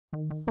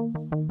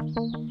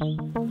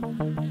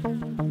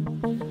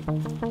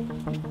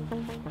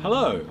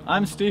Hello,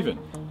 I'm Stephen.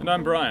 And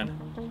I'm Brian.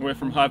 We're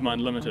from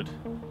Hivemind Limited.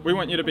 We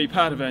want you to be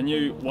part of our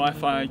new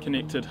Wi-Fi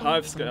connected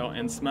Hive scale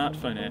and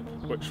smartphone app,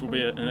 which will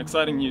be an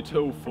exciting new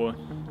tool for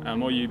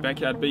all you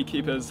backyard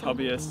beekeepers,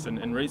 hobbyists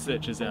and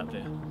researchers out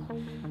there.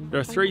 There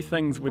are three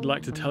things we'd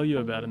like to tell you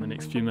about in the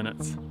next few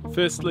minutes.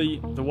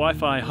 Firstly, the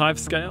Wi-Fi Hive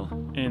scale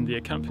and the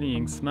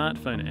accompanying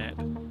smartphone app,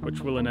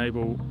 which will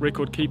enable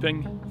record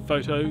keeping,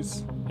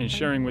 photos and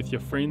sharing with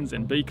your friends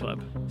and bee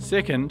club.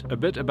 Second, a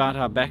bit about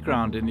our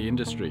background in the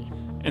industry.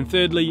 And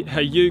thirdly, how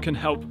you can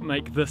help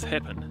make this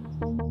happen.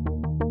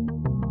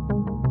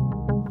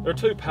 There are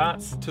two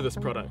parts to this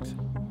product.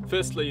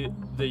 Firstly,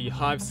 the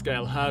Hive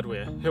scale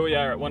hardware. Here we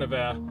are at one of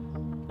our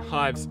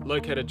hives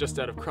located just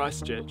out of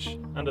Christchurch.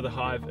 Under the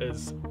hive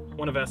is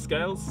one of our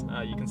scales.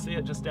 You can see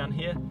it just down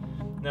here.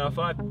 Now if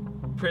I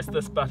press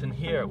this button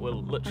here, it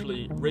will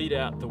literally read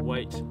out the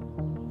weight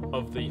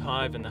of the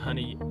hive and the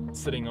honey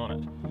sitting on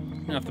it.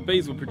 Now if the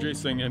bees were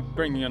producing and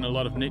bringing in a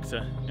lot of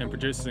nectar and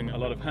producing a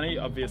lot of honey,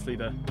 obviously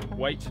the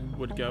weight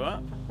would go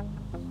up.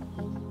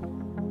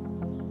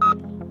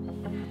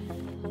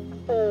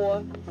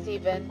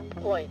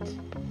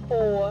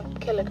 47.4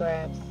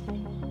 kilograms.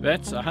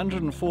 That's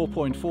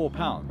 104.4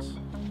 pounds.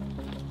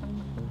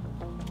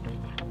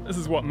 This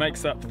is what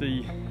makes up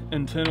the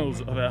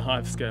internals of our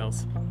hive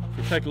scales. If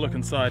we take a look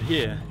inside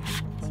here,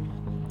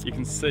 you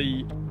can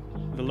see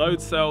the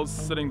load cells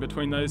sitting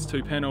between those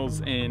two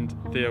panels and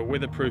their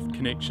weatherproof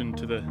connection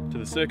to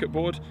the circuit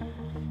board.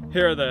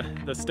 Here are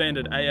the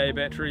standard AA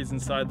batteries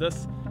inside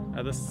this.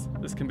 This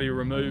can be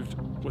removed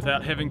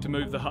without having to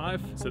move the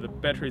hive, so the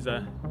batteries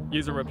are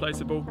user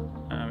replaceable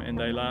and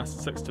they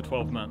last 6 to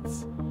 12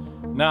 months.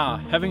 Now,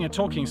 having a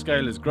talking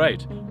scale is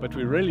great, but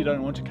we really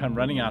don't want to come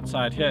running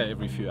outside here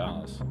every few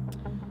hours.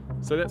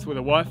 So that's where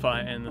the Wi-Fi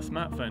and the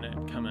smartphone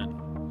app come in.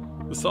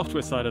 The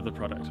software side of the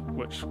product,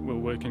 which will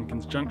work in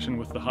conjunction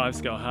with the Hive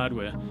scale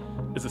hardware,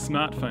 is a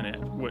smartphone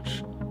app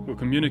which will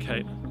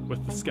communicate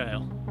with the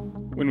scale.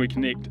 When we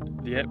connect,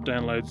 the app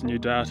downloads new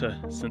data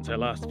since our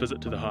last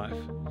visit to the hive.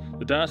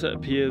 The data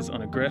appears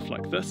on a graph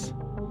like this,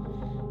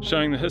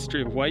 showing the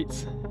history of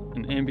weights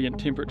and ambient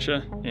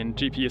temperature and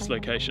GPS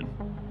location.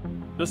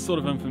 This sort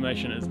of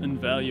information is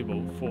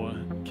invaluable for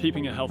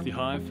keeping a healthy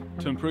hive,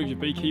 to improve your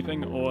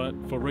beekeeping, or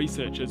for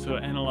researchers who are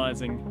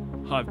analysing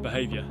hive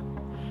behaviour.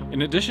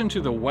 In addition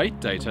to the weight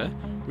data,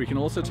 we can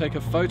also take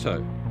a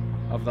photo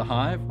of the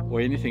hive or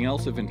anything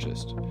else of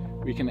interest.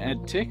 We can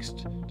add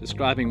text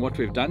describing what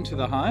we've done to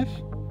the hive.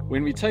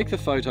 When we take the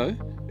photo,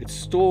 it's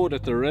stored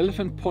at the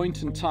relevant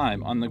point in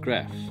time on the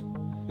graph.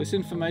 This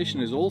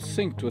information is all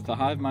synced with the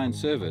Hivemind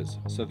servers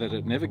so that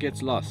it never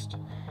gets lost.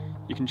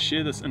 You can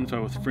share this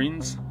info with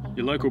friends,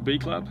 your local bee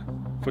club,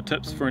 for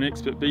tips for an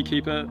expert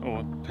beekeeper,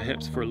 or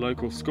perhaps for a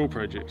local school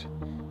project.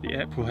 The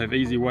app will have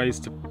easy ways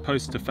to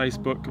post to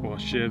Facebook or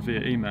share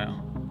via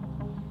email.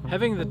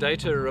 Having the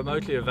data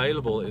remotely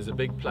available is a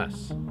big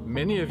plus.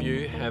 Many of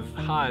you have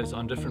hives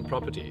on different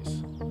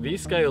properties.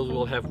 These scales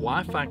will have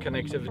Wi-Fi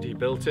connectivity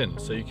built in,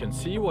 so you can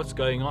see what's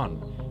going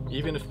on,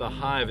 even if the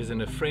hive is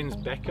in a friend's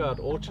backyard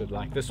orchard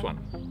like this one.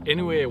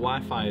 Anywhere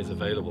Wi-Fi is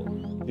available.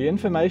 The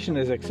information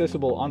is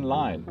accessible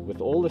online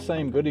with all the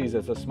same goodies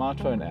as a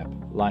smartphone app,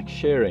 like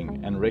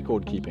sharing and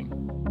record keeping.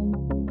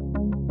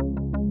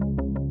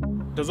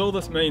 Does all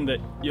this mean that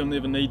you'll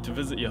never need to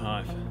visit your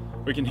hive?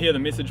 We can hear the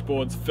message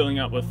boards filling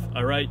up with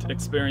irate,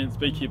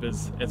 experienced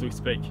beekeepers as we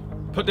speak.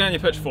 Put down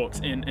your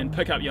pitchforks and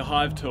pick up your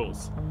hive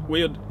tools.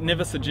 We would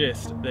never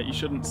suggest that you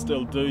shouldn't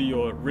still do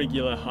your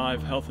regular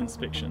hive health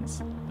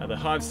inspections. The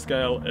hive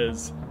scale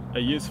is a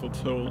useful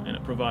tool and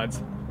it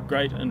provides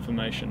great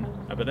information,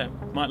 but that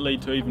might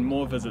lead to even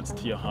more visits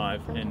to your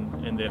hive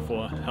and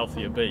therefore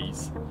healthier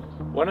bees.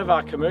 One of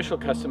our commercial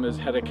customers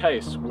had a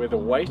case where the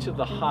weight of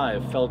the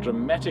hive fell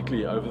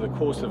dramatically over the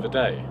course of a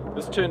day.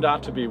 This turned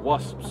out to be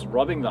wasps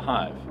robbing the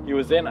hive. He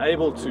was then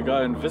able to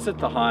go and visit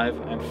the hive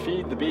and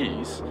feed the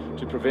bees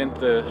to prevent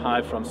the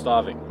hive from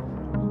starving.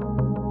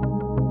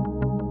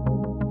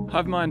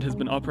 Hivemind has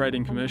been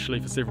operating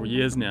commercially for several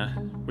years now.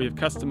 We have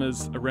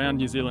customers around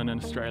New Zealand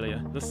and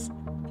Australia. This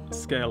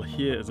scale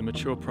here is a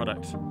mature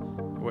product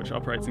which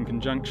operates in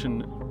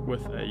conjunction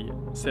with a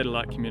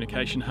satellite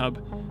communication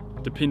hub,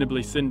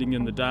 dependably sending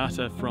in the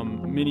data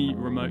from many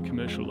remote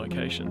commercial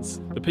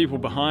locations. The people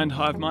behind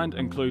Hivemind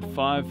include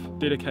 5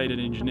 dedicated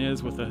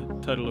engineers with a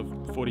total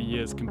of 40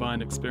 years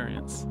combined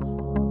experience.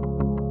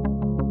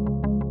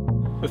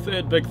 The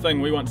third big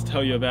thing we want to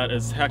tell you about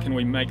is how can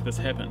we make this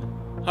happen.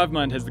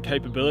 Hivemind has the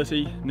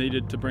capability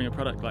needed to bring a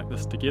product like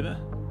this together,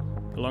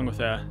 along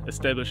with our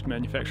established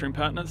manufacturing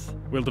partners.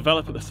 We'll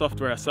develop the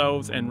software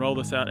ourselves and roll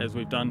this out as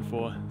we've done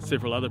for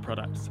several other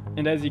products.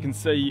 And as you can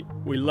see,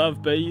 we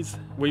love bees.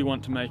 We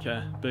want to make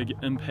a big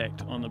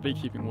impact on the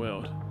beekeeping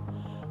world.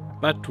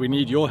 But we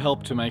need your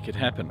help to make it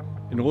happen.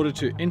 In order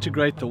to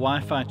integrate the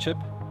Wi-Fi chip,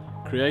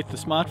 create the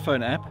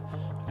smartphone app,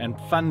 and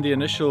fund the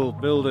initial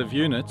build of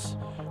units,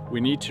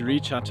 we need to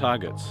reach our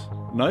targets.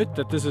 Note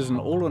that this is an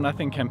all or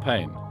nothing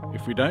campaign.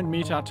 If we don't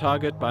meet our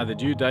target by the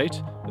due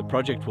date, the the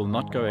project will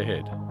not go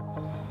ahead.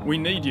 We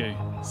need you,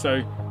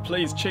 so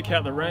please check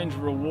out the range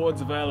of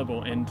rewards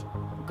available and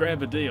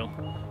grab a deal.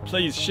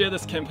 Please share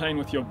this campaign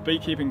with your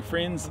beekeeping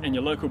friends and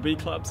your local bee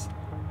clubs.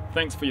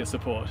 Thanks for your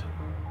support.